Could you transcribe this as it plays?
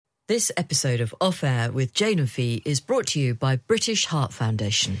This episode of Off Air with Jane and Fee is brought to you by British Heart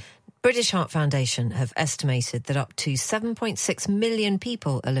Foundation. British Heart Foundation have estimated that up to 7.6 million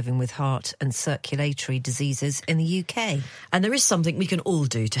people are living with heart and circulatory diseases in the UK. And there is something we can all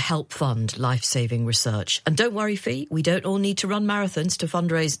do to help fund life-saving research. And don't worry, Fee, we don't all need to run marathons to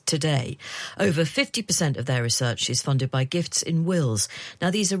fundraise today. Over 50% of their research is funded by gifts in wills. Now,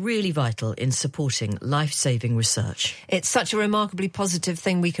 these are really vital in supporting life-saving research. It's such a remarkably positive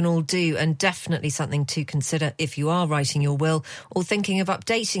thing we can all do, and definitely something to consider if you are writing your will or thinking of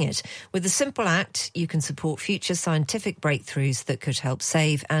updating it. With a simple act, you can support future scientific breakthroughs that could help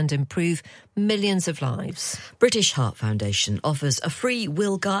save and improve millions of lives. British Heart Foundation offers a free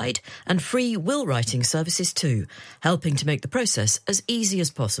will guide and free will writing services too, helping to make the process as easy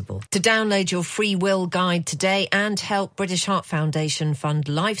as possible. To download your free will guide today and help British Heart Foundation fund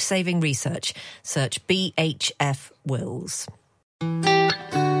life-saving research, search BHF Wills.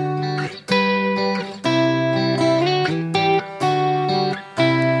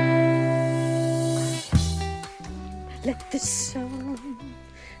 Let the sun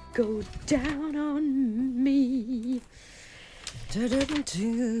go down on me. You know,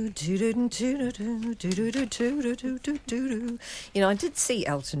 I did see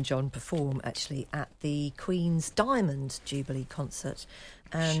Elton John perform, actually, at the Queen's Diamond Jubilee concert,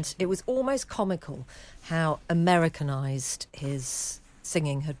 and it was almost comical how Americanised his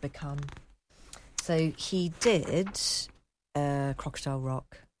singing had become. So he did Crocodile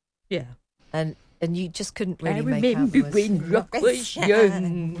Rock. Yeah. And you just couldn't really I make out remember the words. when rock was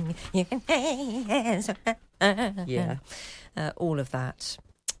young. Yeah, all of that.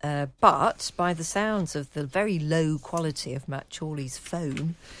 But by the sounds of the very low quality of Matt Chorley's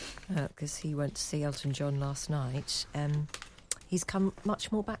phone, because he went to see Elton John last night, he's come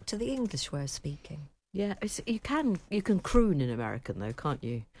much more back to the English way of speaking. Yeah, you can croon in American though, can't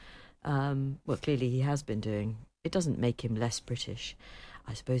you? Well, clearly he has been doing. It doesn't make him less British.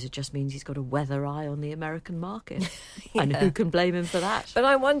 I suppose it just means he's got a weather eye on the American market. Yeah. And who can blame him for that? But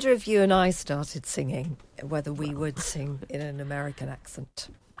I wonder if you and I started singing, whether we would sing in an American accent.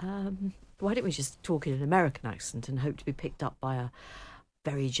 Why don't we just talk in an American accent and hope to be picked up by a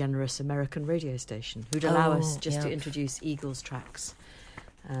very generous American radio station who'd allow us just to introduce Eagles tracks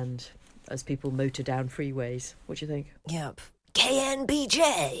and as people motor down freeways. What do you think? Yep.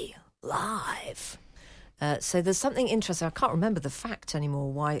 KNBJ live. So there's something interesting. I can't remember the fact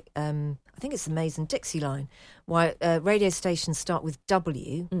anymore. Why? I think it's the Mason-Dixie line. Why radio stations start with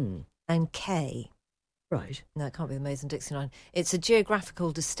W and K. Right. No, it can't be the Mason-Dixie line. It's a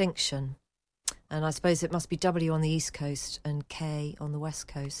geographical distinction, and I suppose it must be W on the East Coast and K on the West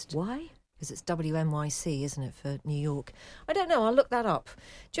Coast. Why? Because it's WNYC, isn't it, for New York? I don't know, I'll look that up.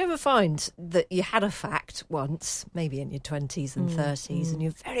 Do you ever find that you had a fact once, maybe in your 20s and 30s, and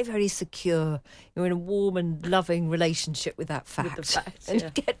you're very, very secure, you're in a warm and loving relationship with that fact, With the fact, and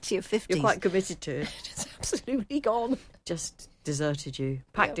yeah. you get to your 50s. You're quite committed to it. It's absolutely gone. Just deserted you,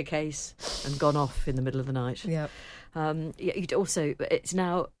 packed a case and gone off in the middle of the night. Yeah. You'd also, it's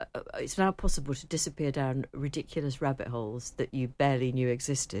now possible to disappear down ridiculous rabbit holes that you barely knew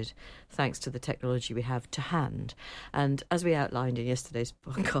existed, thanks to the technology we have to hand. And as we outlined in yesterday's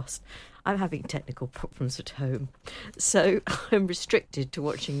podcast, I'm having technical problems at home, so I'm restricted to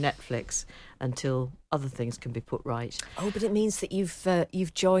watching Netflix until other things can be put right. Oh, but it means that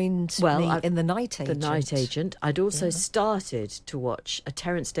you've joined me in The Night Agent. The Night Agent. I'd also started to watch a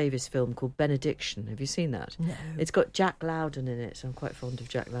Terence Davies film called Benediction. Have you seen that? No. It's got Jack Lowden in it. I'm quite fond of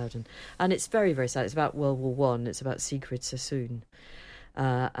Jack Lowden. And it's very, very sad. It's about World War One. It's about Siegfried Sassoon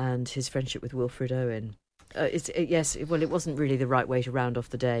and his friendship with Wilfred Owen. It wasn't really the right way to round off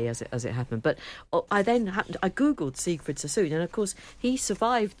the day as it happened. But I googled Siegfried Sassoon, and of course he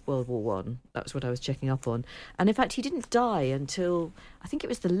survived World War One. That was what I was checking up on. And in fact, he didn't die until I think it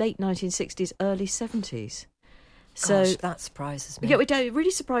was the late 1960s, early 70s. So Gosh, that surprises me. yeah, it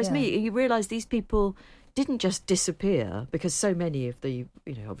really surprised me. You realise these people didn't just disappear, because so many of the,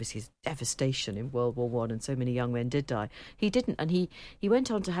 obviously devastation in World War One and so many young men did die. He didn't, and he went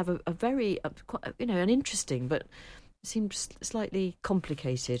on to have a very, an interesting but seemed slightly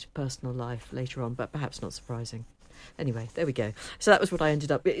complicated personal life later on, but perhaps not surprising. Anyway, there we go. So that was what I ended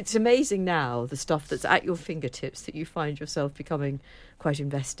up. It's amazing now, the stuff that's at your fingertips that you find yourself becoming quite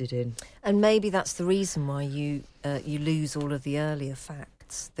invested in. And maybe that's the reason why you lose all of the earlier facts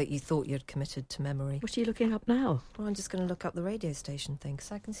that you thought you'd committed to memory. What are you looking up now? Well, I'm just going to look up the radio station thing, because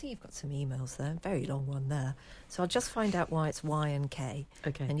I can see you've got some emails there, very long one there. So I'll just find out why it's Y and K.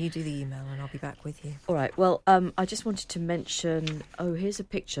 Okay. And you do the email and I'll be back with you. All right. Well, I just wanted to mention, here's a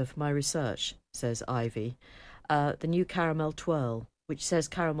picture for my research, says Ivy. The new caramel twirl, which says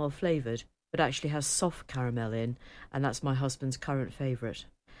caramel flavoured, but actually has soft caramel in, and that's my husband's current favourite.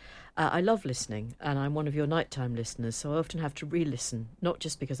 I love listening, and I'm one of your nighttime listeners, so I often have to re-listen, not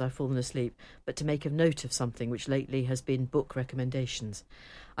just because I've fallen asleep, but to make a note of something, which lately has been book recommendations.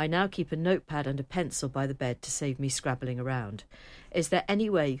 I now keep a notepad and a pencil by the bed to save me scrabbling around. Is there any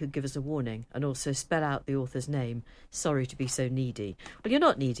way you could give us a warning and also spell out the author's name? Sorry to be so needy. Well, you're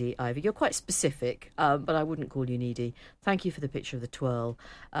not needy, Ivy. You're quite specific, but I wouldn't call you needy. Thank you for the picture of the twirl.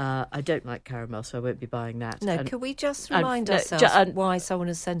 I don't like caramel, so I won't be buying that. No, could we just remind ourselves why someone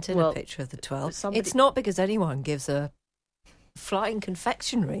has sent in a picture of the twirl? It's not because anyone gives a flying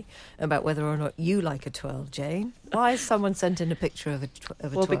confectionery about whether or not you like a twirl, Jane. Why has someone sent in a picture of a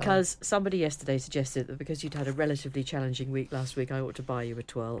twirl? Well, because somebody yesterday suggested that because you'd had a relatively challenging week last week, I ought to buy you a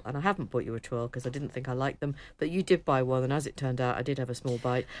twirl. And I haven't bought you a twirl because I didn't think I liked them. But you did buy one, and as it turned out, I did have a small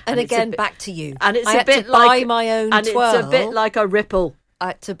bite. And again, back to you. And it's I a had bit to like buy my own and twirl. It's a bit like a ripple. I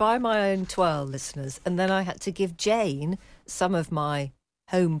had to buy my own twirl, listeners, and then I had to give Jane some of my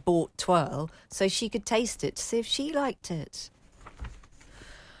home-bought twirl so she could taste it to see if she liked it.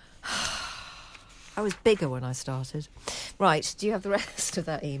 I was bigger when I started. Right, do you have the rest of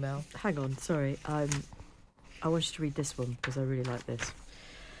that email? Hang on, sorry. I want you to read this one because I really like this.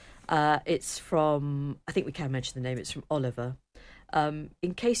 It's from, I think we can mention the name, it's from Oliver.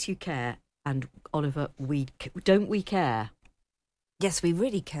 In case you care, and Oliver, don't we care? Yes, we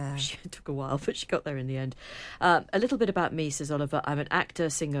really care. It took a while, but she got there in the end. A little bit about me, says Oliver. I'm an actor,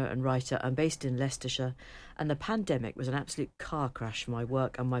 singer and writer. I'm based in Leicestershire, and the pandemic was an absolute car crash for my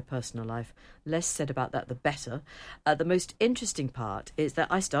work and my personal life. Less said about that, the better. The most interesting part is that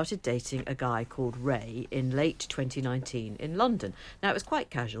I started dating a guy called Ray in late 2019 in London. Now, it was quite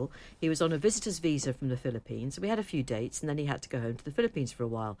casual. He was on a visitor's visa from the Philippines. We had a few dates, and then he had to go home to the Philippines for a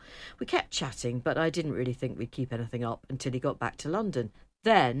while. We kept chatting, but I didn't really think we'd keep anything up until he got back to London.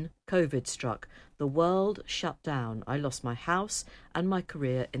 Then COVID struck. The world shut down. I lost my house and my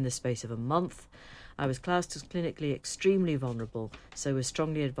career in the space of a month. I was classed as clinically extremely vulnerable, so was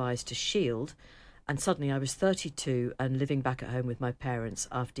strongly advised to shield. And suddenly I was 32 and living back at home with my parents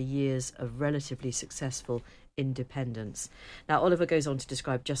after years of relatively successful independence. Now, Oliver goes on to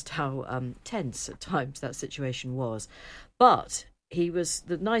describe just how tense at times that situation was. But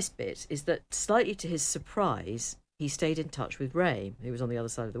the nice bit is that slightly to his surprise, he stayed in touch with Ray, who was on the other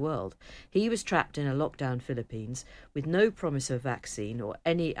side of the world. He was trapped in a lockdown Philippines with no promise of vaccine or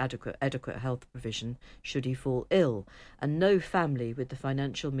any adequate health provision should he fall ill, and no family with the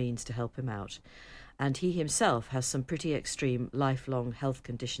financial means to help him out. And he himself has some pretty extreme lifelong health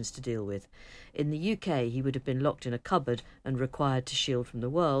conditions to deal with. In the UK, he would have been locked in a cupboard and required to shield from the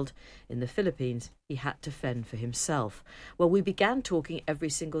world. In the Philippines, he had to fend for himself. Well, we began talking every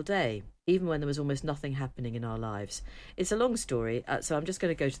single day, even when there was almost nothing happening in our lives. It's a long story, so I'm just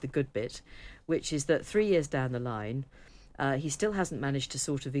going to go to the good bit, which is that 3 years down the line, he still hasn't managed to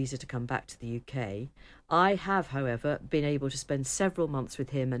sort a visa to come back to the UK. I have, however, been able to spend several months with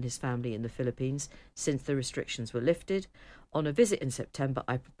him and his family in the Philippines since the restrictions were lifted. On a visit in September,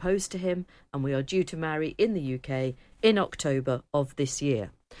 I proposed to him, and we are due to marry in the UK in October of this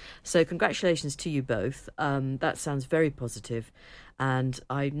year. So congratulations to you both. That sounds very positive. And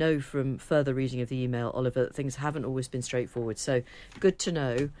I know from further reading of the email, Oliver, that things haven't always been straightforward. So good to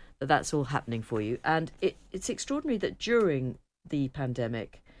know that that's all happening for you. And it's extraordinary that during the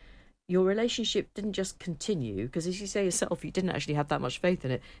pandemic, your relationship didn't just continue, because as you say yourself, you didn't actually have that much faith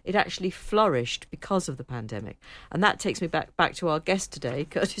in it. It actually flourished because of the pandemic. And that takes me back to our guest today,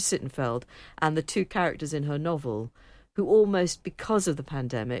 Curtis Sittenfeld, and the two characters in her novel who almost, because of the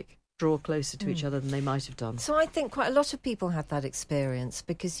pandemic, draw closer to each other than they might have done. So I think quite a lot of people had that experience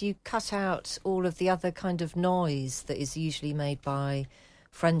because you cut out all of the other kind of noise that is usually made by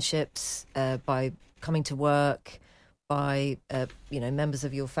friendships, by coming to work, by members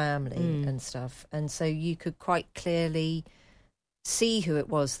of your family and stuff. And so you could quite clearly see who it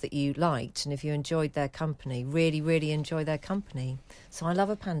was that you liked, and if you enjoyed their company, really, really enjoy their company. So I love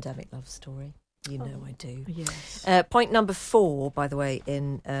a pandemic love story. You know I do. Yes. Point number 4, by the way,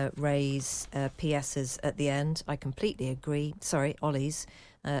 in Ray's PSs at the end, I completely agree. Sorry, Ollie's.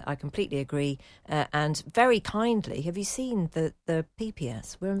 I completely agree. And very kindly, have you seen the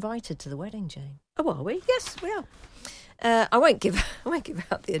PPS? We're invited to the wedding, Jane. Oh, are we? Yes, we are. I won't give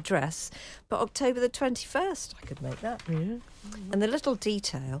out the address, but October the 21st, I could make that. Yeah. And the little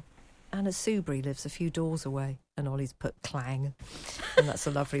detail, Anna Soubry lives a few doors away, and Ollie's put Clang, and that's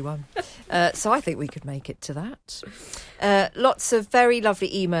a lovely one. So I think we could make it to that. Lots of very lovely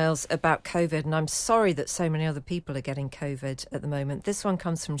emails about COVID, and I'm sorry that so many other people are getting COVID at the moment. This one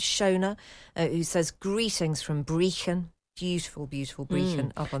comes from Shona, who says, greetings from Brecon. beautiful, beautiful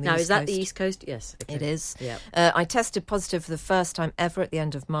Brecon up on the now, East is that Coast. the East Coast? Yes. Okay. It is. Yeah. I tested positive for the first time ever at the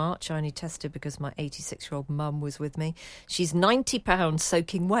end of March. I only tested because my 86-year-old mum was with me. She's 90 pounds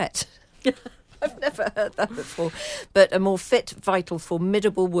soaking wet. I've never heard that before. But a more fit, vital,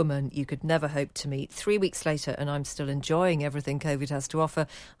 formidable woman you could never hope to meet. 3 weeks later, and I'm still enjoying everything COVID has to offer.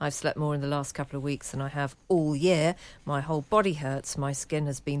 I've slept more in the last couple of weeks than I have all year. My whole body hurts. My skin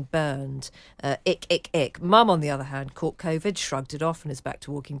has been burned. Ick, ick, ick. Mum, on the other hand, caught COVID, shrugged it off and is back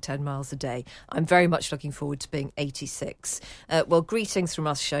to walking 10 miles a day. I'm very much looking forward to being 86. Well, greetings from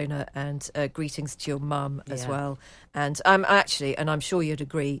us, Shona, and greetings to your mum as well. And I'm actually, and I'm sure you'd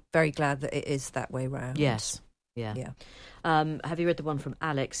agree, very glad that it is that way round. Yes. Yeah. Have you read the one from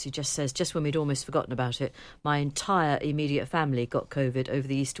Alex, who just says, just when we'd almost forgotten about it, my entire immediate family got COVID over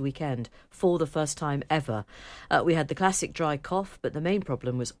the Easter weekend for the first time ever. We had the classic dry cough, but the main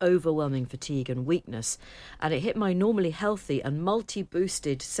problem was overwhelming fatigue and weakness. And it hit my normally healthy and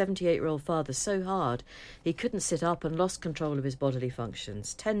multi-boosted 78-year-old father so hard he couldn't sit up and lost control of his bodily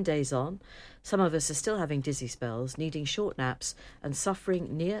functions. 10 days on, some of us are still having dizzy spells, needing short naps and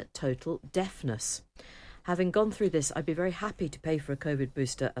suffering near total deafness. Having gone through this, I'd be very happy to pay for a COVID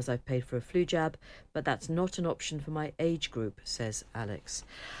booster as I've paid for a flu jab, but that's not an option for my age group, says Alex.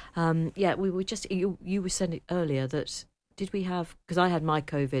 We were just, you were saying earlier that, did we have, because I had my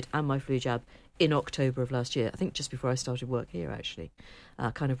COVID and my flu jab in October of last year, I think just before I started work here, actually.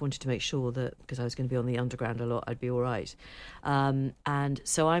 Kind of wanted to make sure that, because I was going to be on the underground a lot, I'd be all right. And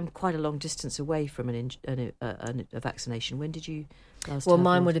so I'm quite a long distance away from a vaccination. When did you last Well, have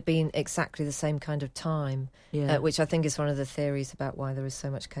mine yours? would have been exactly the same kind of time, which I think is one of the theories about why there is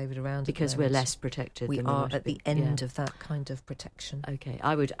so much COVID around. Because we're less protected. We than are might at the be. end of that kind of protection. Okay,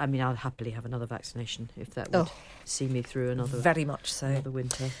 I'll happily have another vaccination if that would see me through another. Very much so. Another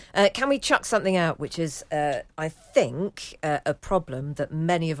winter. Can we chuck something out, which is, I think, a problem that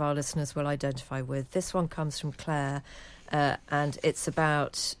many of our listeners will identify with? This one comes from Claire. And it's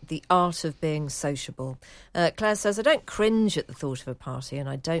about the art of being sociable. Claire says, I don't cringe at the thought of a party and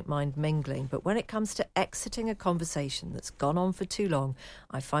I don't mind mingling, but when it comes to exiting a conversation that's gone on for too long,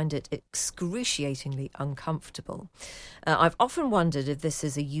 I find it excruciatingly uncomfortable. I've often wondered if this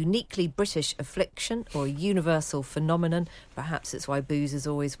is a uniquely British affliction or a universal phenomenon. Perhaps it's why booze is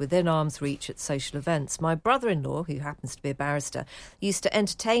always within arm's reach at social events. My brother-in-law, who happens to be a barrister, used to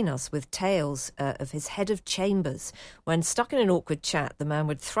entertain us with tales of his head of chambers. When stuck in an awkward chat, the man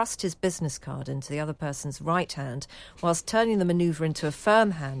would thrust his business card into the other person's right hand, whilst turning the manoeuvre into a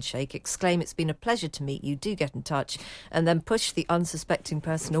firm handshake, exclaim, it's been a pleasure to meet you, do get in touch, and then push the unsuspecting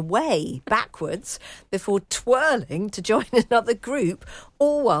person away backwards before twirling to join another group,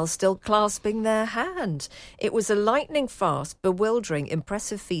 all while still clasping their hand. It was a lightning fast, bewildering,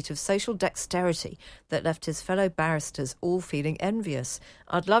 impressive feat of social dexterity that left his fellow barristers all feeling envious.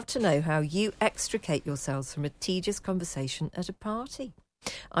 I'd love to know how you extricate yourselves from a tedious conversation at a party.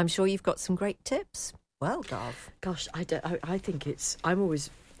 I'm sure you've got some great tips. Well, Gav. Gosh, I think I'm always,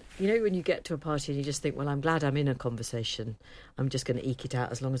 when you get to a party and you just think, well, I'm glad I'm in a conversation. I'm just going to eke it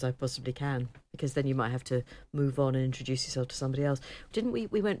out as long as I possibly can, because then you might have to move on and introduce yourself to somebody else. Didn't we?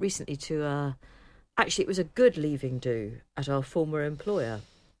 We went recently to, actually, it was a good leaving do at our former employer.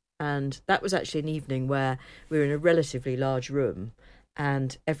 And that was actually an evening where we were in a relatively large room,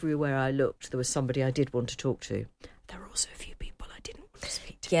 and everywhere I looked, there was somebody I did want to talk to. There were also a few people I didn't want to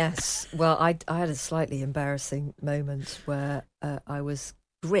speak to. Yes. Well, I had a slightly embarrassing moment where I was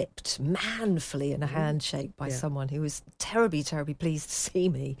gripped manfully in a handshake by someone who was terribly, terribly pleased to see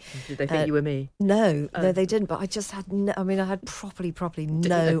me. Did they think you were me? No, they didn't. But I just had, I had properly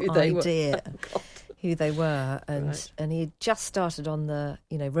no idea who they were, and he had just started on the,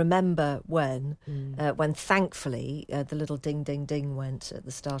 remember when thankfully the little ding, ding, ding went at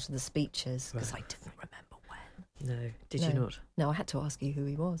the start of the speeches, because I didn't remember when. No, did you not? No, I had to ask you who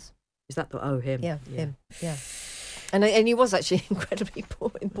he was. Is that him? Yeah, him. Yeah. And he was actually an incredibly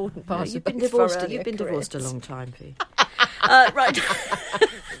important part of you've been divorced. You've been divorced a long time, Fee. Right.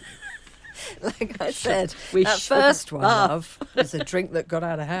 Like I said, that first one, love, was a drink that got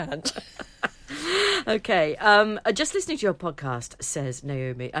out of hand. Okay, just listening to your podcast, says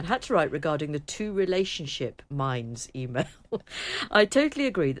Naomi, and had to write regarding the two relationship minds email. I totally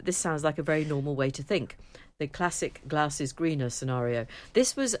agree that this sounds like a very normal way to think. The classic glasses greener scenario.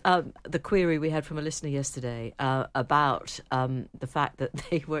 This was the query we had from a listener yesterday about the fact that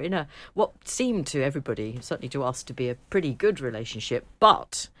they were in what seemed to everybody, certainly to us, to be a pretty good relationship,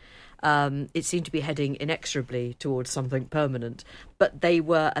 but it seemed to be heading inexorably towards something permanent. But they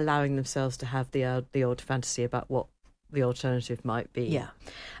were allowing themselves to have the odd fantasy about what the alternative might be. Yeah.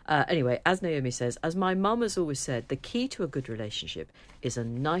 Anyway, as Naomi says, as my mum has always said, the key to a good relationship is a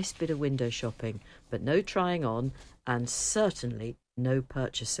nice bit of window shopping, but no trying on, and certainly no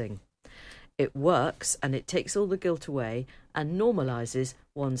purchasing. It works, and it takes all the guilt away and normalises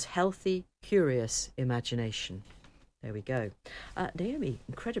one's healthy, curious imagination. There we go. Naomi,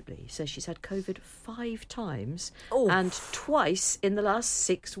 incredibly, says she's had COVID 5 times and twice in the last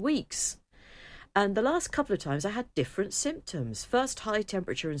 6 weeks. And the last couple of times I had different symptoms. First, high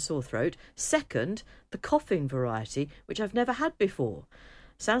temperature and sore throat. Second, the coughing variety, which I've never had before.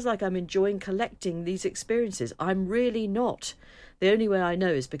 Sounds like I'm enjoying collecting these experiences. I'm really not. The only way I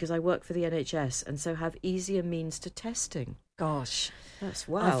know is because I work for the NHS and so have easier means to testing. Gosh. That's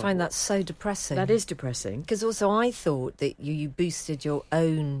wow. I find that so depressing. That is depressing. Because also I thought that you boosted your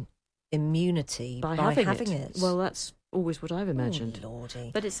own immunity by having it. Well, that's always what I've imagined. Oh,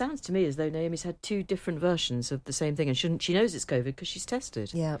 Lordy. But it sounds to me as though Naomi's had 2 different versions of the same thing, and she knows it's COVID because she's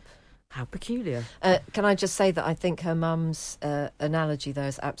tested. Yep. How peculiar. Can I just say that I think her mum's analogy there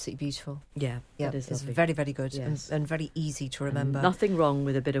is absolutely beautiful. Yeah, that is it's lovely. very, very good, Yes. and very easy to remember. Nothing wrong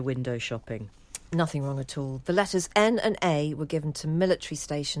with a bit of window shopping. Nothing wrong at all. The letters N and A were given to military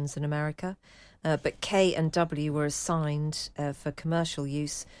stations in America, but K and W were assigned for commercial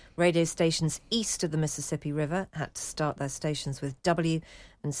use. Radio stations east of the Mississippi River had to start their stations with W,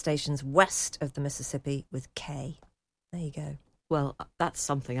 and stations west of the Mississippi with K. There you go. Well, that's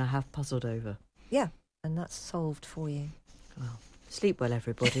something I have puzzled over. Yeah, and that's solved for you. Well, sleep well,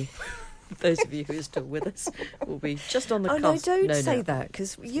 everybody. Those of you who are still with us will be just on the cusp. No, don't say that,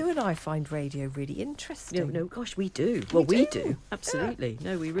 because you and I find radio really interesting. No, gosh, we do. Well, we do. Absolutely.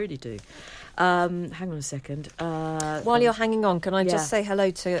 Yeah. No, we really do. Hang on a second. While you're hanging on, can I just say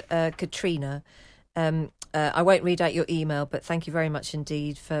hello to Katrina? I won't read out your email, but thank you very much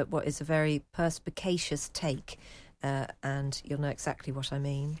indeed for what is a very perspicacious take, and you'll know exactly what I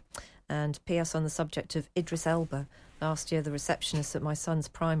mean. And P.S. on the subject of Idris Elba. Last year, the receptionist at my son's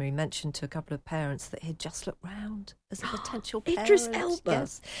primary mentioned to a couple of parents that he'd just looked round as a potential parent. Idris Elba?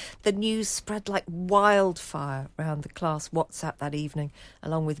 Yes. The news spread like wildfire around the class WhatsApp that evening,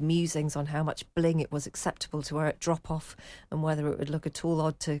 along with musings on how much bling it was acceptable to wear at drop-off and whether it would look at all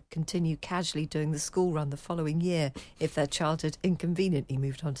odd to continue casually doing the school run the following year if their child had inconveniently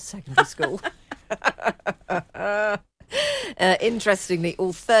moved on to secondary school. Interestingly,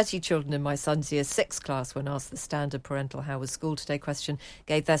 all 30 children in my son's year 6 class, when asked the standard parental "how was school today" question,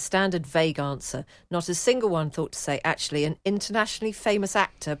 gave their standard vague answer. Not a single one thought to say, actually, an internationally famous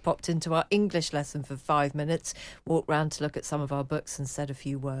actor popped into our English lesson for 5 minutes, walked round to look at some of our books and said a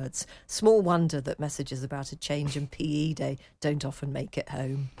few words. Small wonder that messages about a change in PE day don't often make it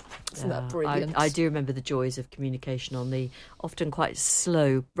home. Isn't that brilliant? I do remember the joys of communication on the often quite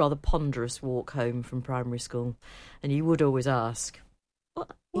slow, rather ponderous walk home from primary school. And you would always ask, how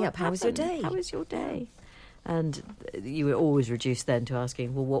was your day? How was your day? And you were always reduced then to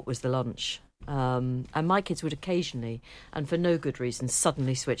asking, well, what was the lunch? And my kids would occasionally, and for no good reason,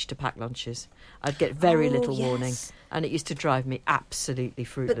 suddenly switch to packed lunches. I'd get very little warning, and it used to drive me absolutely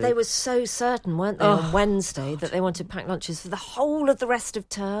fruity. But they were so certain, weren't they, on Wednesday, that they wanted packed lunches for the whole of the rest of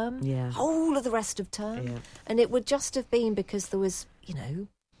term. Yeah. Whole of the rest of term. Yeah. And it would just have been because there was,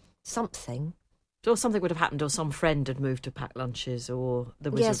 something. Or something would have happened, or some friend had moved to packed lunches, or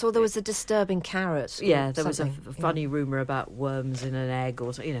there was or there was a disturbing carrot. Yeah, there was a funny rumour about worms in an egg,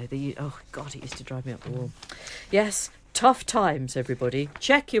 or oh God, it used to drive me up the wall. Yes, tough times, everybody.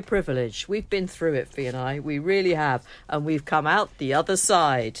 Check your privilege. We've been through it, Fee and I. We really have, and we've come out the other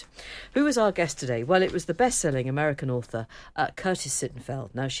side. Who was our guest today? Well, it was the best-selling American author Curtis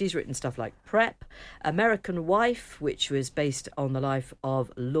Sittenfeld. Now, she's written stuff like Prep, American Wife, which was based on the life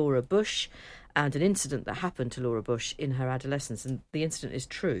of Laura Bush, and an incident that happened to Laura Bush in her adolescence, and the incident is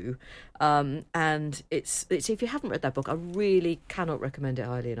true. And it's if you haven't read that book, I really cannot recommend it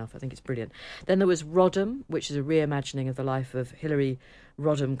highly enough. I think it's brilliant. Then there was Rodham, which is a reimagining of the life of Hillary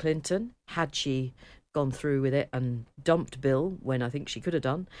Rodham Clinton, had she gone through with it and dumped Bill when I think she could have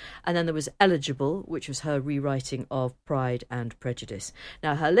done. And then there was Eligible, which was her rewriting of Pride and Prejudice.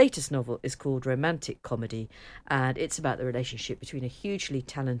 Now, her latest novel is called Romantic Comedy, and it's about the relationship between a hugely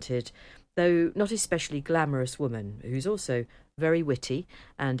talented, though not especially glamorous woman, who's also very witty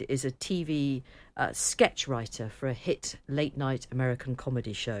and is a TV sketch writer for a hit late-night American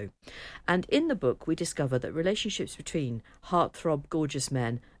comedy show. And in the book, we discover that relationships between heartthrob gorgeous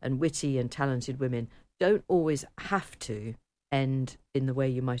men and witty and talented women don't always have to end in the way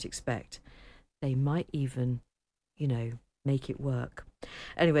you might expect. They might even, make it work.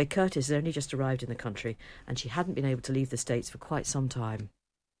 Anyway, Curtis had only just arrived in the country, and she hadn't been able to leave the States for quite some time.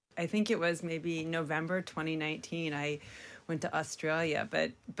 I think it was maybe November 2019. I went to Australia,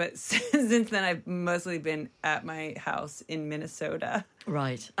 but since then I've mostly been at my house in Minnesota.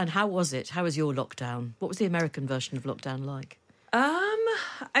 Right. And how was it? How was your lockdown? What was the American version of lockdown like?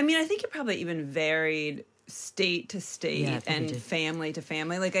 I mean, I think it probably even varied state to state and family to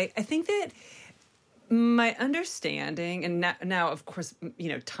family. Like, I think that my understanding, and now, of course,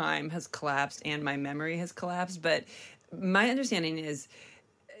 time has collapsed and my memory has collapsed, but my understanding is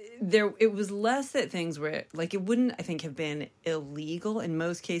it was less that things were, like, it wouldn't, I think, have been illegal in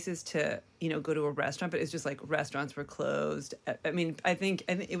most cases to, go to a restaurant, but it's just like restaurants were closed. I mean, I think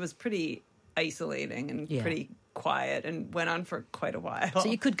it was pretty isolating and pretty quiet and went on for quite a while. So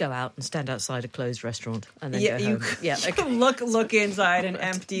you could go out and stand outside a closed restaurant and then go home. You could look inside an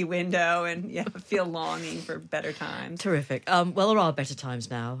empty window and feel longing for better times. Terrific. Well, there are better times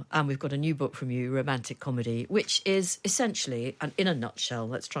now, and we've got a new book from you, Romantic Comedy, which is essentially, and in a nutshell,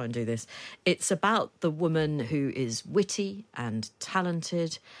 let's try and do this, it's about the woman who is witty and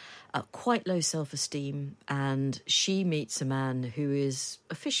talented, quite low self-esteem, and she meets a man who is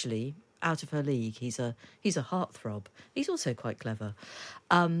officially out of her league. He's a heartthrob. He's also quite clever.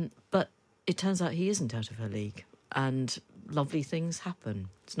 But it turns out he isn't out of her league. And lovely things happen.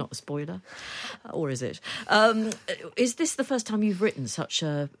 It's not a spoiler. Or is it? Is this the first time you've written such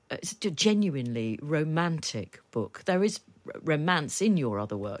a genuinely romantic book? There is romance in your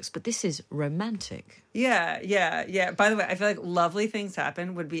other works, but this is romantic. Yeah. By the way, I feel like Lovely Things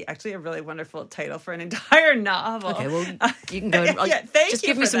Happen would be actually a really wonderful title for an entire novel. Okay, well, you can go and just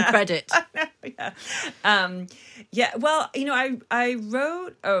give me some credit. Well, I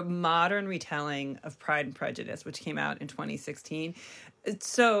wrote a modern retelling of Pride and Prejudice, which came out in 2016.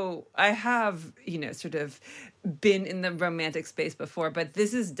 So I have, sort of been in the romantic space before, but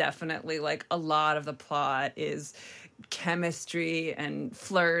this is definitely like a lot of the plot is chemistry and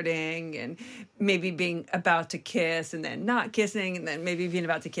flirting and maybe being about to kiss and then not kissing and then maybe being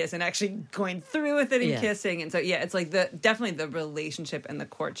about to kiss and actually going through with it and kissing. And so, it's like definitely the relationship and the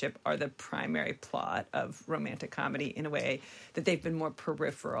courtship are the primary plot of romantic comedy in a way that they've been more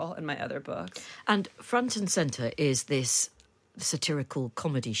peripheral in my other books. And front and centre is this satirical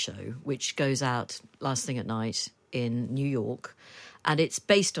comedy show which goes out last thing at night in New York, and it's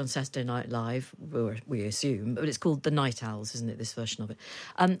based on Saturday Night Live, we assume, but it's called The Night Owls, isn't it, this version of it?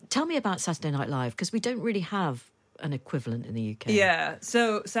 Tell me about Saturday Night Live, because we don't really have an equivalent in the UK. Yeah,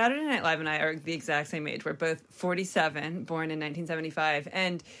 so Saturday Night Live and I are the exact same age. We're both 47, born in 1975,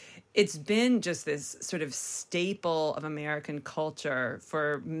 and it's been just this sort of staple of American culture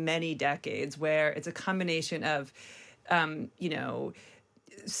for many decades, where it's a combination of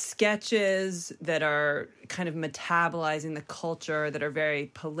sketches that are kind of metabolizing the culture, that are very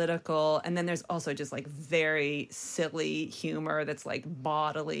political, and then there's also just like very silly humor that's like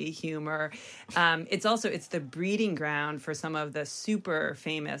bodily humor. It's the breeding ground for some of the super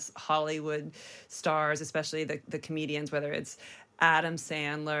famous Hollywood stars, especially the comedians, whether it's Adam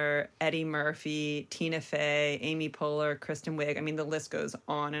Sandler, Eddie Murphy, Tina Fey, Amy Poehler, Kristen Wiig. I mean, the list goes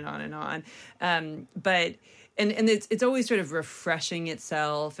on and on and on. But it's always sort of refreshing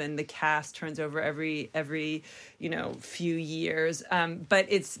itself, and the cast turns over every few years. But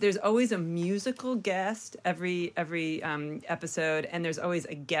there's always a musical guest every episode, and there's always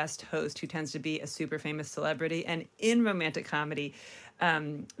a guest host who tends to be a super famous celebrity. And in romantic comedy,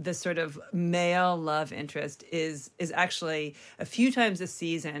 the sort of male love interest is actually a few times a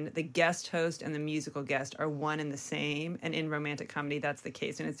season. The guest host and the musical guest are one and the same, and in romantic comedy, that's the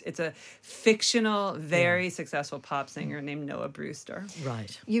case. And it's a fictional, very successful pop singer named Noah Brewster.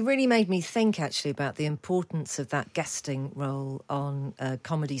 Right. You really made me think actually about the importance of that guesting role on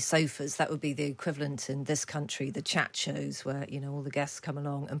comedy sofas. That would be the equivalent in this country, the chat shows where all the guests come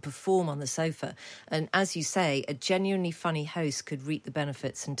along and perform on the sofa. And as you say, a genuinely funny host could reap the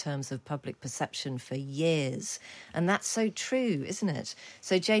benefits in terms of public perception for years. And that's so true, isn't it?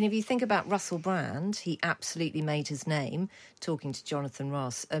 So, Jane, if you think about Russell Brand, he absolutely made his name talking to Jonathan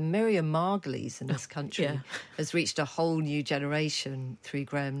Ross. And Miriam Margolyes in this country has reached a whole new generation through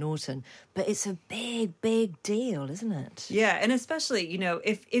Graham Norton. But it's a big, big deal, isn't it? Yeah, and especially,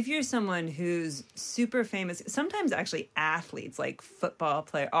 if you're someone who's super famous, sometimes actually athletes like football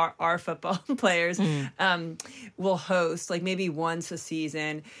our football players will host like maybe once a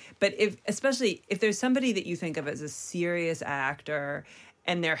season. But especially if there's somebody that you think of as a serious actor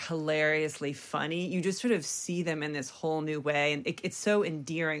and they're hilariously funny. You just sort of see them in this whole new way, and it's so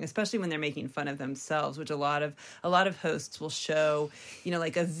endearing, especially when they're making fun of themselves, which a lot of hosts will show,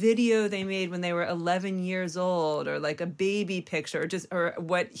 like a video they made when they were 11 years old, or like a baby picture, or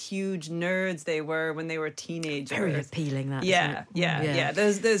what huge nerds they were when they were teenagers. Very appealing, that, yeah, isn't it? yeah.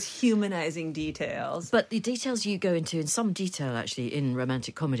 Those humanizing details. But the details you go into in some detail, actually, in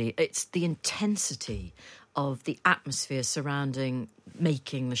romantic comedy, it's the intensity of the atmosphere surrounding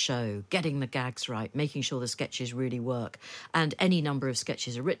making the show, getting the gags right, making sure the sketches really work. And any number of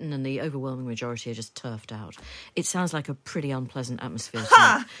sketches are written and the overwhelming majority are just turfed out. It sounds like a pretty unpleasant atmosphere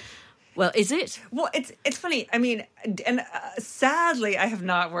to me. Well, is it? Well, it's funny. I mean, and sadly, I have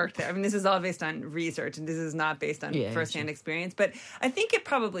not worked there. I mean, this is all based on research, and this is not based on firsthand experience. But I think it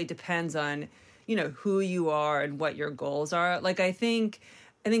probably depends on, who you are and what your goals are. Like, I think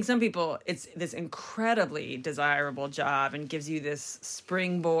some people, it's this incredibly desirable job and gives you this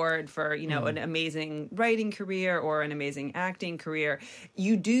springboard for, an amazing writing career or an amazing acting career.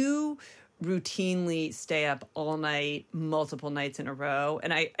 You do routinely stay up all night, multiple nights in a row.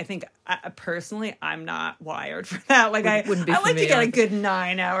 And I think personally, I'm not wired for that. Like I like to get a good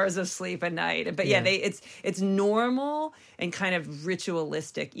 9 hours of sleep a night. But it's normal and kind of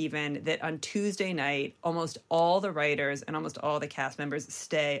ritualistic even that on Tuesday night, almost all the writers and almost all the cast members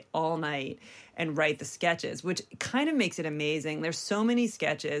stay all night and write the sketches, which kind of makes it amazing. There's so many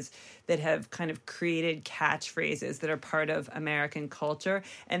sketches that have kind of created catchphrases that are part of American culture.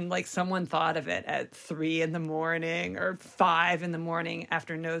 And like someone thought of it at 3 a.m. or 5 a.m.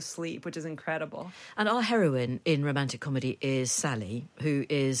 after no sleep, which is incredible. And our heroine in romantic comedy is Sally,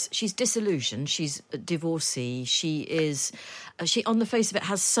 she's disillusioned, she's a divorcee, she on the face of it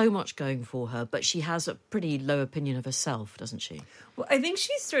has so much going for her, but she has a pretty low opinion of herself, doesn't she? Well, I think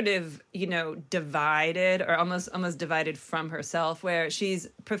she's sort of, divided or almost divided from herself, where she's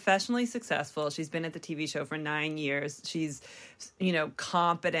professionally successful. She's been at the TV show for 9 years. She's,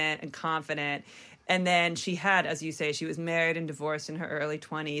 competent and confident. And then she had, as you say, she was married and divorced in her early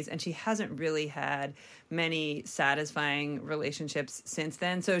 20s, and she hasn't really had many satisfying relationships since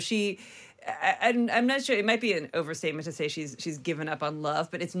then. So I'm not sure, it might be an overstatement to say she's given up on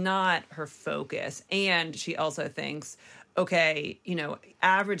love, but it's not her focus. And she also thinks, okay,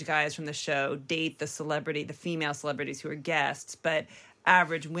 average guys from the show date the female celebrities who are guests, but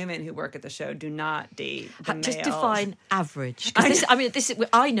average women who work at the show do not date the males. Just define average.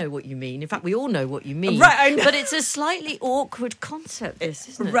 I know what you mean. In fact, we all know what you mean. Right, I know. But it's a slightly awkward concept, this,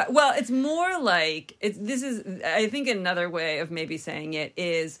 isn't it? Right. Well, it's more like, I think another way of maybe saying it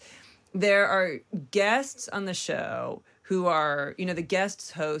is there are guests on the show who are, the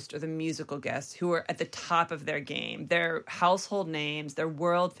guest host or the musical guests who are at the top of their game. They're household names. They're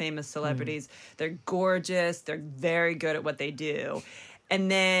world famous celebrities. They're gorgeous. They're very good at what they do. And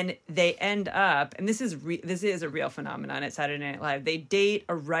then they end up, and this is a real phenomenon at Saturday Night Live. They date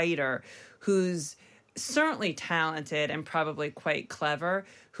a writer who's certainly talented and probably quite clever,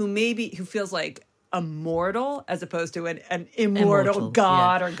 who feels like a mortal as opposed to an immortal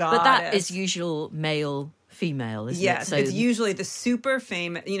god or goddess. But that is usual male female, isn't it? Yes, so it's usually the super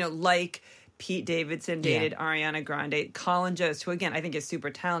famous, like Pete Davidson dated Ariana Grande. Colin Jost, who again I think is super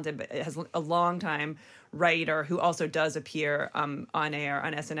talented, but has a long time writer who also does appear on air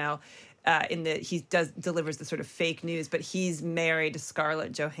on SNL. Delivers the sort of fake news, but he's married to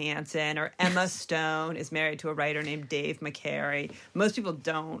Scarlett Johansson, or Emma Stone is married to a writer named Dave McCary. Most people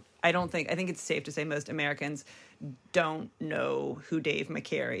don't. I think it's safe to say most Americans don't know who Dave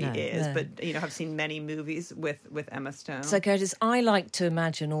McCary is, but have seen many movies with Emma Stone. So Curtis, I like to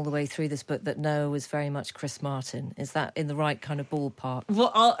imagine all the way through this book that Noah was very much Chris Martin. Is that in the right kind of ballpark?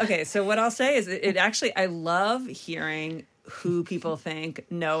 Well, so what I'll say is I love hearing who people think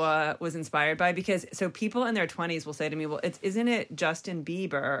Noah was inspired by, because people in their 20s will say to me, well, isn't it Justin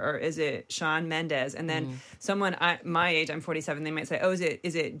Bieber or is it Shawn Mendes? And then someone my age, I'm 47, they might say, oh, is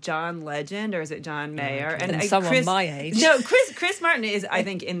it John Legend or is it John Mayer? And someone my age. No, Chris Martin is, I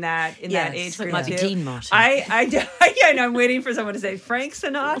think, in that age group. It might be Dean Martin. I'm waiting for someone to say Frank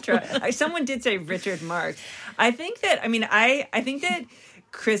Sinatra. Someone did say Richard Marx. I think that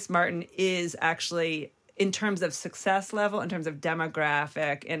Chris Martin is actually, in terms of success level, in terms of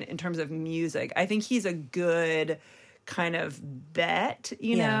demographic, and in terms of music, I think he's a good kind of bet,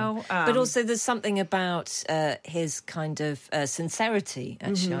 you know. But also there's something about his kind of sincerity,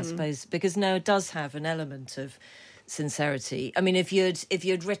 actually, I suppose, because Noah does have an element of sincerity. I mean, if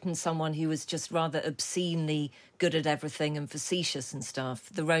you'd written someone who was just rather obscenely good at everything and facetious and stuff,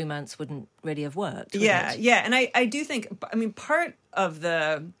 the romance wouldn't really have worked. Yeah. And I do think, part of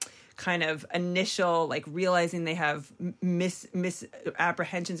the kind of initial, like, realizing they have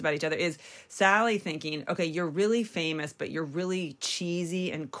misapprehensions about each other is Sally thinking, okay, you're really famous, but you're really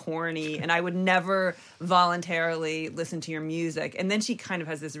cheesy and corny, and I would never voluntarily listen to your music. And then she kind of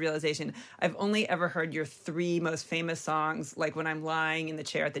has this realization, I've only ever heard your 3 most famous songs, like when I'm lying in the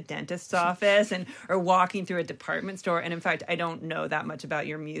chair at the dentist's office or walking through a department store. And in fact, I don't know that much about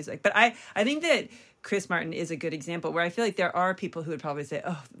your music. But I think that Chris Martin is a good example where I feel like there are people who would probably say,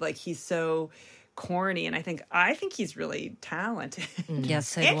 oh, like, he's so corny. And I think he's really talented. Yes,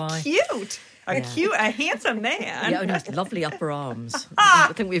 so and do I. Cute. A handsome man. Yeah, and with lovely upper arms.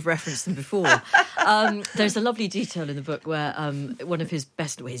 I think we've referenced them before. There's a lovely detail in the book where one of his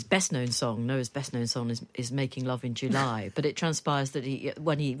best-known song, Noah's best-known song, is "Making Love in July." But it transpires that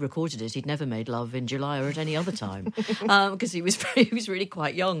when he recorded it, he'd never made love in July or at any other time because he was really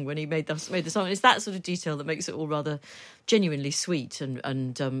quite young when he made the song. It's that sort of detail that makes it all rather genuinely sweet and I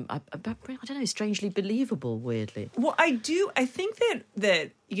don't know, strangely believable. Weirdly, well, I think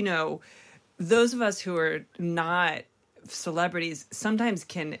that you know, those of us who are not celebrities sometimes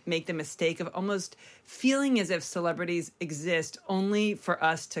can make the mistake of almost feeling as if celebrities exist only for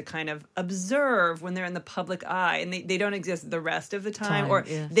us to kind of observe when they're in the public eye, and they don't exist the rest of the time, or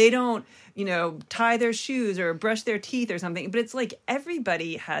they don't, you know, tie their shoes or brush their teeth or something. But it's like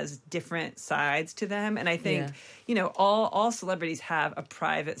everybody has different sides to them, and I think you know, all celebrities have a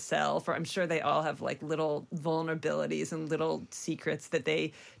private self, or I'm sure they all have like little vulnerabilities and little secrets that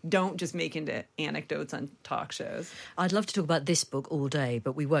they don't just make into anecdotes on talk shows. I'd love to talk about this book all day,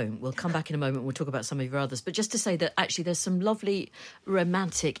 but we won't. We'll come back in a moment and we'll talk about some of your others. But just to say that actually there's some lovely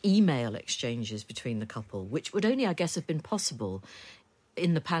romantic email exchanges between the couple, which would only, I guess, have been possible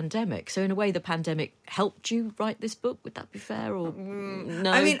in the pandemic. So in a way, the pandemic helped you write this book. Would that be fair? Or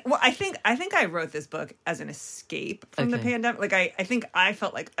no? I mean, well, I think I wrote this book as an escape from the pandemic. Like I think I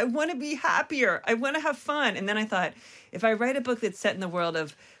felt like I want to be happier. I want to have fun. And then I thought, if I write a book that's set in the world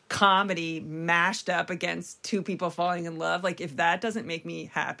of comedy mashed up against 2 people falling in love, like, if that doesn't make me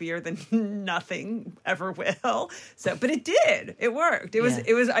happier, then nothing ever will. So, but it did. It worked. It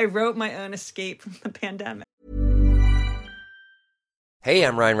was I wrote my own escape from the pandemic. Hey,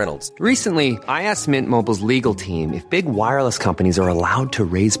 I'm Ryan Reynolds. Recently, I asked Mint Mobile's legal team if big wireless companies are allowed to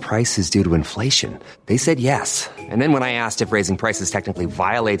raise prices due to inflation. They said yes. And then when I asked if raising prices technically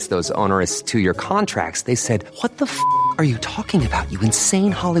violates those onerous 2-year contracts, they said, what the f*** are you talking about, you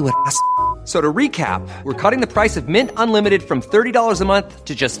insane Hollywood ass f- So to recap, we're cutting the price of Mint Unlimited from $30 a month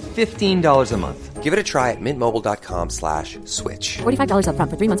to just $15 a month. Give it a try at mintmobile.com/switch. $45 up front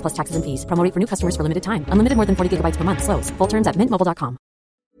for 3 months plus taxes and fees. Promo rate for new customers for limited time. Unlimited more than 40 gigabytes per month. Slows full terms at mintmobile.com.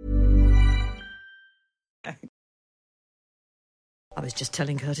 I was just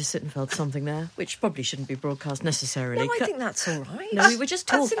telling Curtis Sittenfeld something there, which probably shouldn't be broadcast necessarily. No, I think that's all right. No, we were just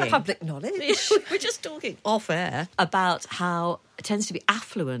talking. That's in public knowledge. We're just talking off air about how it tends to be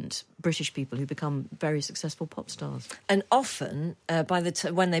affluent British people who become very successful pop stars. And often,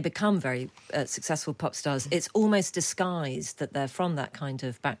 when they become very successful pop stars, it's almost disguised that they're from that kind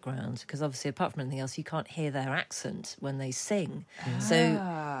of background, because obviously, apart from anything else, you can't hear their accent when they sing.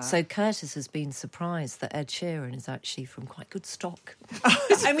 So Curtis has been surprised that Ed Sheeran is actually from quite good stock.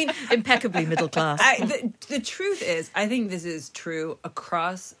 I mean, impeccably middle class. The truth is, I think this is true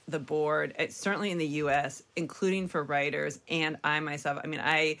across the board, certainly in the U.S., including for writers, and I myself. I mean,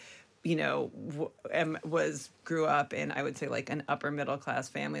 I grew up in, I would say, like an upper middle class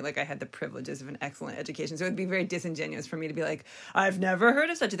family. Like, I had the privileges of an excellent education. So it would be very disingenuous for me to be like, I've never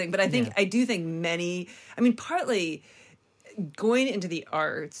heard of such a thing. But I think, I do think partly going into the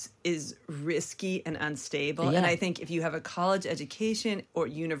arts is risky and unstable. Yeah. And I think if you have a college education or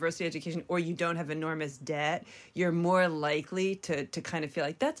university education, or you don't have enormous debt, you're more likely to kind of feel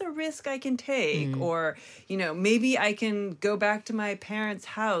like that's a risk I can take. Or, maybe I can go back to my parents'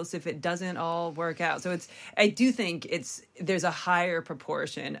 house if it doesn't all work out. So I do think there's a higher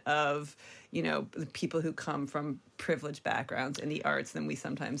proportion of, the people who come from privileged backgrounds in the arts than we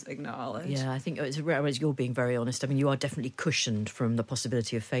sometimes acknowledge. Yeah, I think you're being very honest. I mean, you are definitely cushioned from the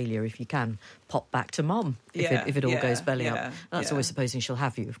possibility of failure if you can pop back to mum if it all goes belly up. That's always supposing she'll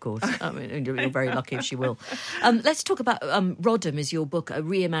have you, of course. I mean, you're very lucky if she will. Let's talk about Rodham is your book, a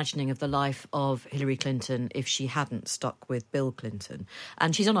reimagining of the life of Hillary Clinton if she hadn't stuck with Bill Clinton.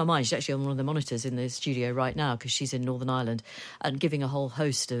 And she's on our mind. She's actually on one of the monitors in the studio right now because she's in Northern Ireland and giving a whole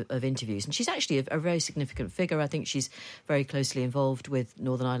host of interviews. And she's actually a very significant figure. I think she's very closely involved with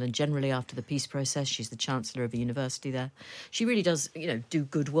Northern Ireland generally after the peace process. She's the Chancellor of a university there. She really does, do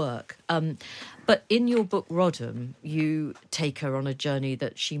good work. But in your book, Rodham, you take her on a journey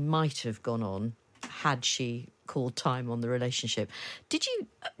that she might have gone on had she called time on the relationship. Do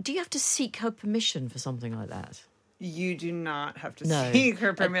you have to seek her permission for something like that? You do not have to seek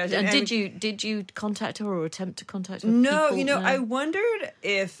her permission. And did you contact her or attempt to contact her? No, people? I wondered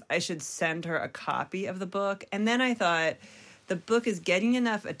if I should send her a copy of the book, and then I thought the book is getting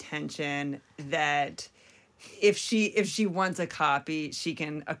enough attention that if she wants a copy, she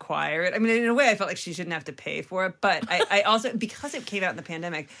can acquire it. I mean, in a way, I felt like she shouldn't have to pay for it. But I also, because it came out in the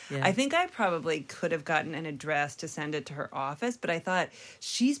pandemic, I think I probably could have gotten an address to send it to her office. But I thought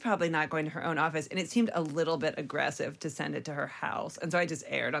she's probably not going to her own office. And it seemed a little bit aggressive to send it to her house. And so I just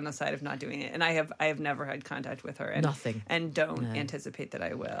erred on the side of not doing it. And I have never had contact with her. And, Nothing. And don't anticipate that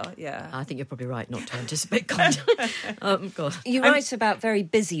I will. Yeah. I think you're probably right not to anticipate contact. God. You write about very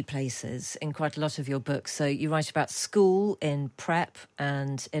busy places in quite a lot of your books. So you write about school in Prep,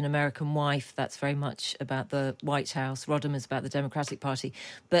 and in American Wife, that's very much about the White House. Rodham is about the Democratic Party.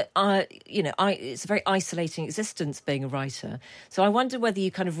 But, it's a very isolating existence being a writer. So I wonder whether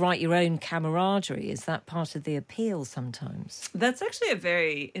you kind of write your own camaraderie. Is that part of the appeal sometimes? That's actually a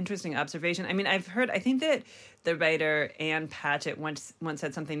very interesting observation. I mean, I think that the writer Ann Patchett once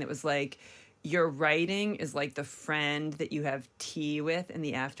said something that was like, your writing is like the friend that you have tea with in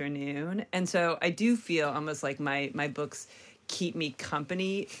the afternoon. And so I do feel almost like my books keep me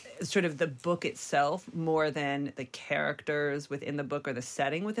company, sort of the book itself, more than the characters within the book or the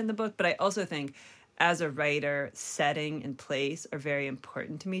setting within the book. But I also think as a writer, setting and place are very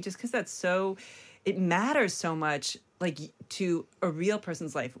important to me, just because it matters so much, like, to a real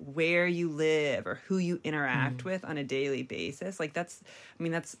person's life, where you live or who you interact with on a daily basis. Like, that's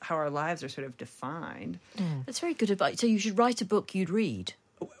how our lives are sort of defined. That's very good advice. So you should write a book you'd read.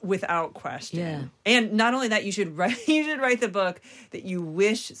 Without question. Yeah. And not only that, you should write the book that you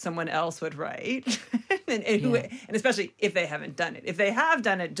wish someone else would write. and especially if they haven't done it. If they have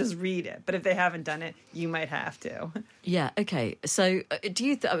done it, just read it. But if they haven't done it, you might have to. Yeah, okay. So do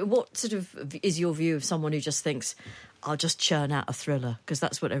you what sort of is your view of someone who just thinks, I'll just churn out a thriller because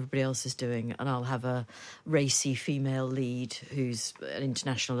that's what everybody else is doing, and I'll have a racy female lead who's an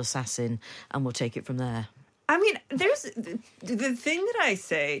international assassin, and we'll take it from there? I mean, there's the thing that I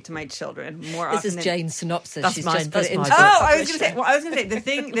say to my children more often. This is Jane's synopsis. That's She's mine. just put it into I was going to say the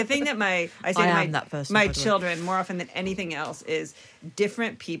thing that I say to my children more often than anything else is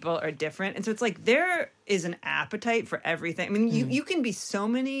different people are different, and so it's like there is an appetite for everything. I mean, you can be so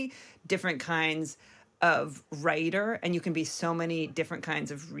many different kinds of writer, and you can be so many different kinds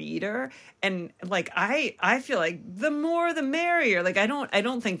of reader, and like I feel like the more the merrier. Like I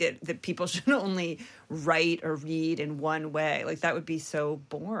don't think that people should only write or read in one way. Like that would be so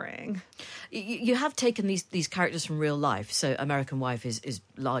boring. You have taken these characters from real life. So American Wife is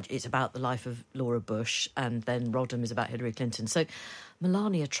large. It's about the life of Laura Bush, and then Rodham is about Hillary Clinton. So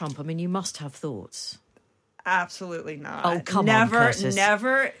Melania Trump, I mean, you must have thoughts. Absolutely not. Oh, come on, Curtis.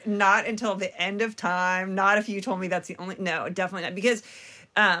 Never, not until the end of time. Not if you told me that's the only... No, definitely not. Because,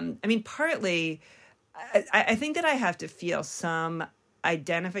 partly, I think that I have to feel some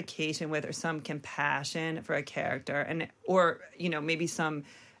identification with or some compassion for a character, or maybe some...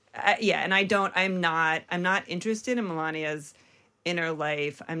 and I'm not interested in Melania's inner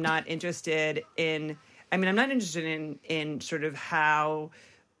life. I'm not interested in sort of how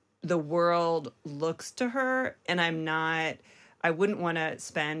the world looks to her, and I wouldn't want to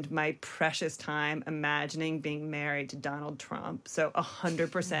spend my precious time imagining being married to Donald Trump. So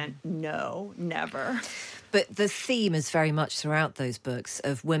 100% no, never. But the theme is very much throughout those books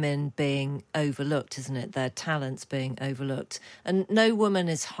of women being overlooked, isn't it? Their talents being overlooked. And no woman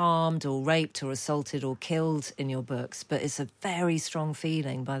is harmed or raped or assaulted or killed in your books, but it's a very strong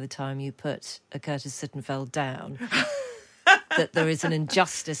feeling by the time you put a Curtis Sittenfeld down. That there is an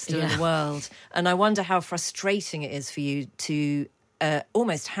injustice still in the world. And I wonder how frustrating it is for you to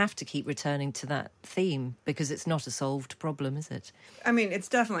almost have to keep returning to that theme, because it's not a solved problem, is it? I mean, it's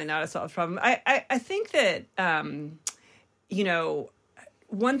definitely not a solved problem. I think that,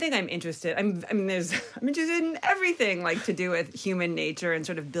 one thing I'm interested in everything like to do with human nature and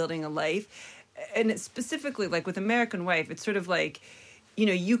sort of building a life. And it's specifically like with American Wife, it's sort of like,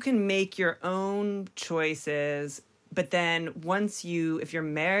 you can make your own choices, but then if you're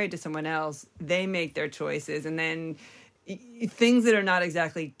married to someone else, they make their choices, and then things that are not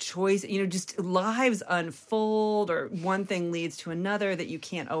exactly choice, just lives unfold, or one thing leads to another that you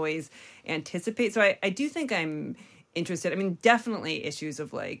can't always anticipate. So I do think I'm interested. I mean, definitely issues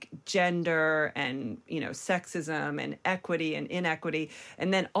of like gender and, sexism and equity and inequity.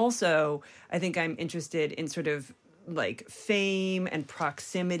 And then also I think I'm interested in sort of like fame and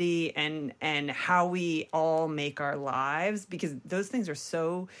proximity and how we all make our lives, because those things are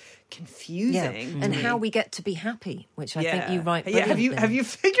so confusing. And how we get to be happy, which I think you write Yeah, brilliantly. have you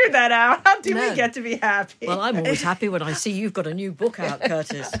figured that out? How do No. we get to be happy? Well, I'm always happy when I see you've got a new book out,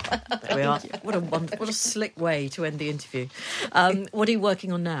 Curtis. There we are. What a slick way to end the interview. What are you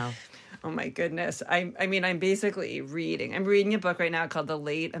working on now? Oh my goodness. I mean, I'm basically reading. I'm reading a book right now called The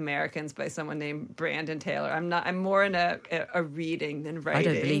Late Americans by someone named Brandon Taylor. I'm more in a reading than writing.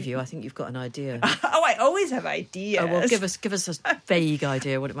 I don't believe you. I think you've got an idea. Oh, I always have ideas. Oh, well, give us a vague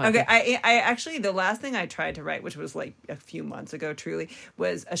idea what it might Okay, be. I actually, the last thing I tried to write, which was like a few months ago, truly,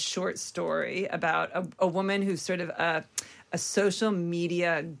 was a short story about a woman who's sort of a social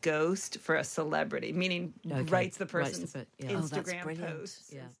media ghost for a celebrity, meaning writes the person's Instagram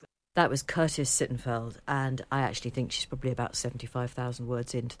posts. Yeah. That was Curtis Sittenfeld, and I actually think she's probably about 75,000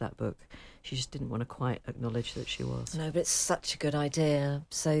 words into that book. She just didn't want to quite acknowledge that she was. No, but it's such a good idea.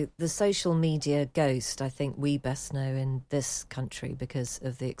 So the social media ghost, I think we best know in this country because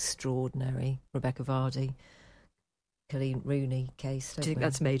of the extraordinary Rebecca Vardy, Colleen Rooney case. Do you think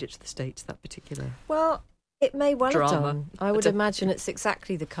that's made it to the States, that particular? Well, it may well have Drama. done. I would imagine it's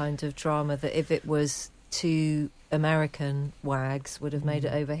exactly the kind of drama that if it was two American wags would have made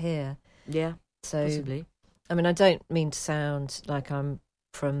it over here. Yeah, So, possibly. I mean, I don't mean to sound like I'm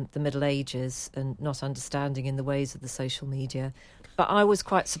from the Middle Ages and not understanding in the ways of the social media, but I was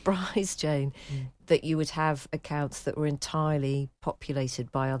quite surprised, Jane, that you would have accounts that were entirely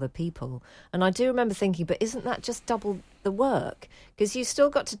populated by other people. And I do remember thinking, but isn't that just double the work? Because you still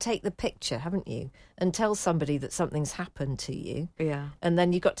got to take the picture, haven't you? And tell somebody that something's happened to you. Yeah. And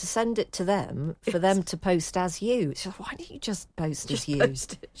then you got to send it to them for them to post as you. So why don't you just post as you?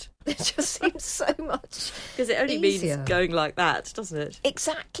 Post it. It just seems so much Because it only easier. means going like that, doesn't it?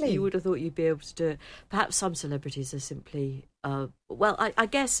 Exactly. You would have thought you'd be able to do it. Perhaps some celebrities are simply, I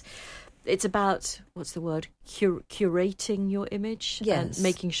guess it's about, what's the word, curating your image. Yes. And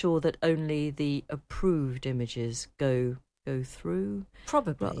making sure that only the approved images go through.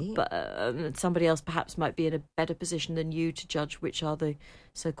 Probably. But somebody else perhaps might be in a better position than you to judge which are the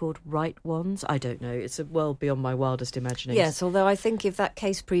so-called right ones. I don't know. It's well beyond my wildest imaginings. Yes, although I think if that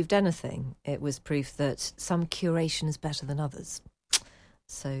case proved anything, it was proof that some curation is better than others.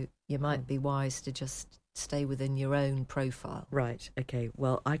 So you might be wise to just stay within your own profile. Right, okay.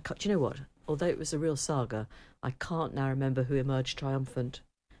 Well, do you know what? Although it was a real saga, I can't now remember who emerged triumphant.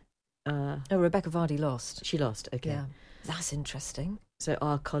 Oh, Rebecca Vardy lost. She lost, okay. Yeah, that's interesting. So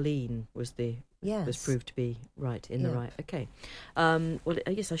our Colleen was Yes. was proved to be right, in the right. Okay. Well,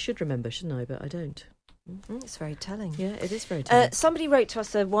 I guess I should remember, shouldn't I? But I don't. It's very telling. Yeah, it is very telling. Somebody wrote to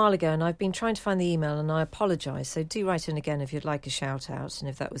us a while ago, and I've been trying to find the email, and I apologise. So do write in again if you'd like a shout-out, and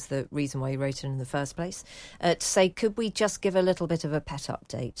if that was the reason why you wrote in the first place, to say, could we just give a little bit of a pet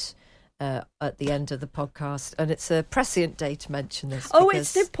update at the end of the podcast? And it's a prescient day to mention this. Oh, because-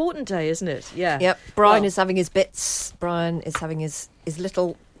 it's an important day, isn't it? Yeah. Yep, Brian is having his bits. Brian is having his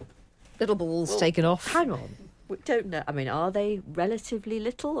little balls taken off. Hang on. We don't know. I mean, are they relatively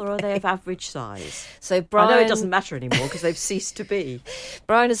little or are they of average size? So Brian, I know it doesn't matter anymore because they've ceased to be.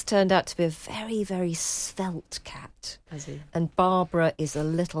 Brian has turned out to be a very, very svelte cat. Has he? And Barbara is a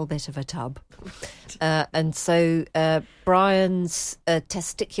little bit of a tub. And so Brian's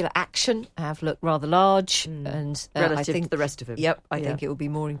testicular action have looked rather large. And Relative I think to the rest of him. Yep, I Yeah. think it will be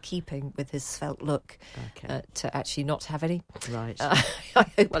more in keeping with his svelte look to actually not have any. Right. I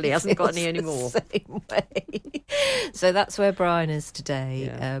hope Well, he hasn't got feels any the anymore. Same way. So that's where Brian is today.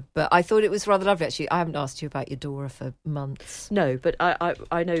 Yeah. But I thought it was rather lovely, actually. I haven't asked you about your Dora for months. No, but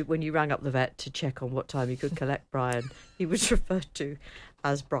I know when you rang up the vet to check on what time you could collect Brian, he was referred to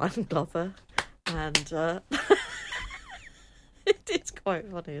as Brian Glover. And it's quite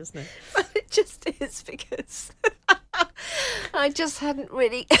funny, isn't it? It just is, because I just hadn't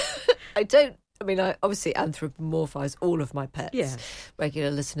really... I obviously anthropomorphise all of my pets. Yeah.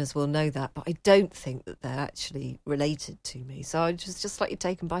 Regular listeners will know that, but I don't think that they're actually related to me. So I was just slightly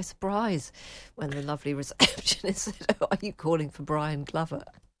taken by surprise when the lovely receptionist said, "Oh, are you calling for Brian Glover?"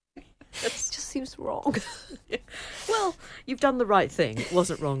 It just seems wrong. Well, you've done the right thing. It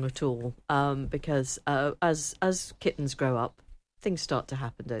wasn't wrong at all. Because as kittens grow up, things start to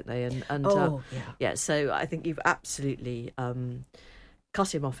happen, don't they? Yeah. So I think you've absolutely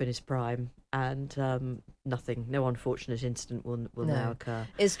cut him off in his prime, and nothing, no unfortunate incident will now occur.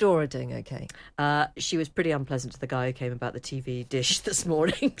 Is Dora doing okay? She was pretty unpleasant to the guy who came about the TV dish this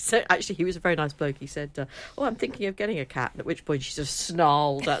morning. So actually, he was a very nice bloke. He said, "Oh, I'm thinking of getting a cat." At which point she just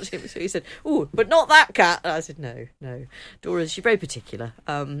snarled at him. So he said, "Oh, but not that cat." And I said, "No. She's very particular.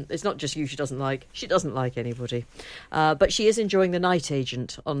 It's not just you she doesn't like. She doesn't like anybody. But she is enjoying The Night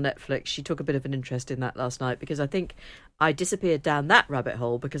Agent on Netflix. She took a bit of an interest in that last night because I think I disappeared down that rabbit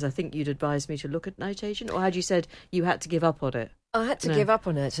hole because I think you'd advised me to look at Night Agent, or had you said you had to give up on it? I had to give up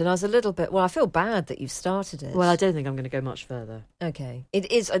on it, and I was a little bit... Well, I feel bad that you've started it. Well, I don't think I'm going to go much further. Okay. It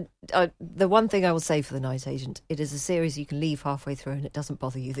is... the one thing I will say for The Night Agent, it is a series you can leave halfway through and it doesn't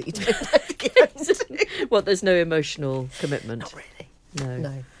bother you that you don't know to get into. Well, there's no emotional commitment. Not really.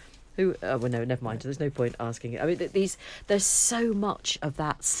 No. Well, no, never mind. There's no point asking it. I mean, there's so much of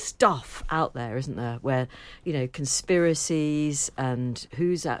that stuff out there, isn't there? Where, conspiracies and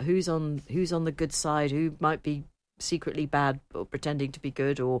who's on the good side, who might be secretly bad or pretending to be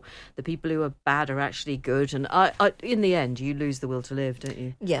good, or the people who are bad are actually good, and in the end you lose the will to live, don't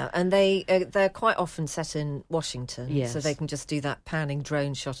you? Yeah, and they're quite often set in Washington, yes. So they can just do that panning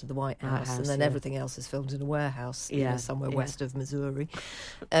drone shot of the White House and then everything else is filmed in a warehouse somewhere west of Missouri.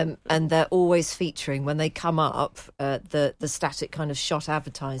 And they're always featuring, when they come up, the static kind of shot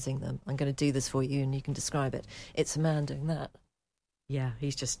advertising them. I'm going to do this for you and you can describe it. It's a man doing that. Yeah,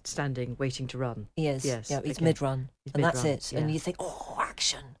 he's just standing, waiting to run. He is. Yes. Yeah, he's mid-run. And that's it. Yeah. And you think,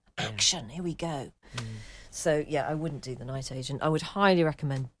 action, here we go. So, yeah, I wouldn't do The Night Agent. I would highly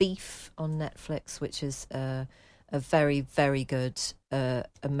recommend Beef on Netflix, which is a very, very good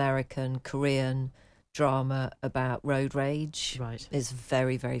American, Korean drama about road rage. Right. It's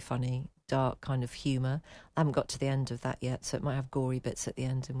very, very funny, dark kind of humour. I haven't got to the end of that yet, so it might have gory bits at the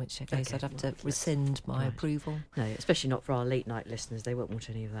end, in which case I'd have to rescind my approval. No, especially not for our late night listeners. They won't want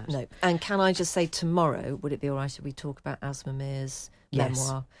any of that. No. And can I just say, tomorrow, would it be all right if we talk about Asma Mir's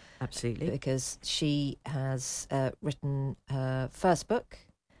memoir? Absolutely. Because she has written her first book,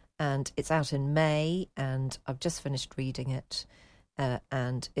 and it's out in May, and I've just finished reading it.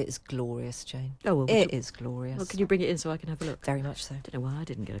 And it is glorious, Jane. Oh, well, it is glorious. Well, can you bring it in so I can have a look? Very much so. I don't know why I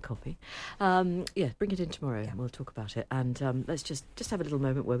didn't get a copy. Bring it in tomorrow and we'll talk about it. And let's just have a little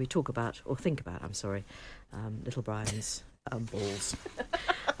moment where we talk about, or think about, little Brian's balls.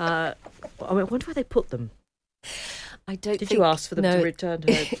 I wonder where they put them. I don't Did think... you ask for them to return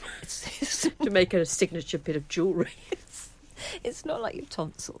her to make her a signature bit of jewellery? It's not like your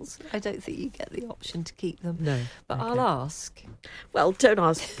tonsils. I don't think you get the option to keep them. No. But okay. I'll ask. Well, don't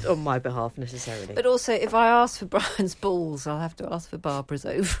ask on my behalf necessarily. But also, if I ask for Brian's balls, I'll have to ask for Barbara's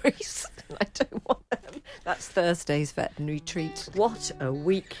ovaries. I don't want them. That's Thursday's veterinary treat. What a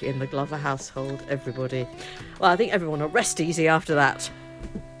week in the Glover household, everybody. Well, I think everyone will rest easy after that.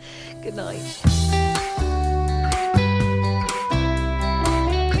 Good night.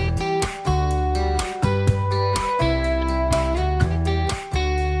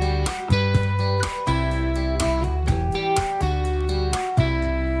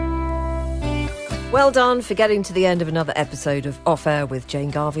 Well done for getting to the end of another episode of Off Air with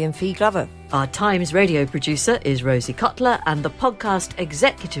Jane Garvey and Fee Glover. Our Times radio producer is Rosie Cutler and the podcast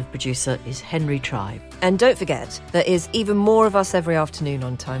executive producer is Henry Tribe. And don't forget, there is even more of us every afternoon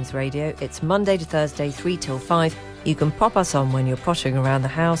on Times Radio. It's Monday to Thursday, 3 till 5. You can pop us on when you're pottering around the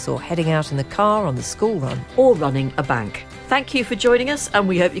house or heading out in the car on the school run. Or running a bank. Thank you for joining us and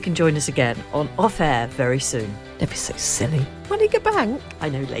we hope you can join us again on Off Air very soon. Don't be so silly. Running a bank? I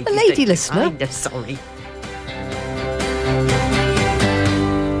know, lady. A lady listener. I know, sorry.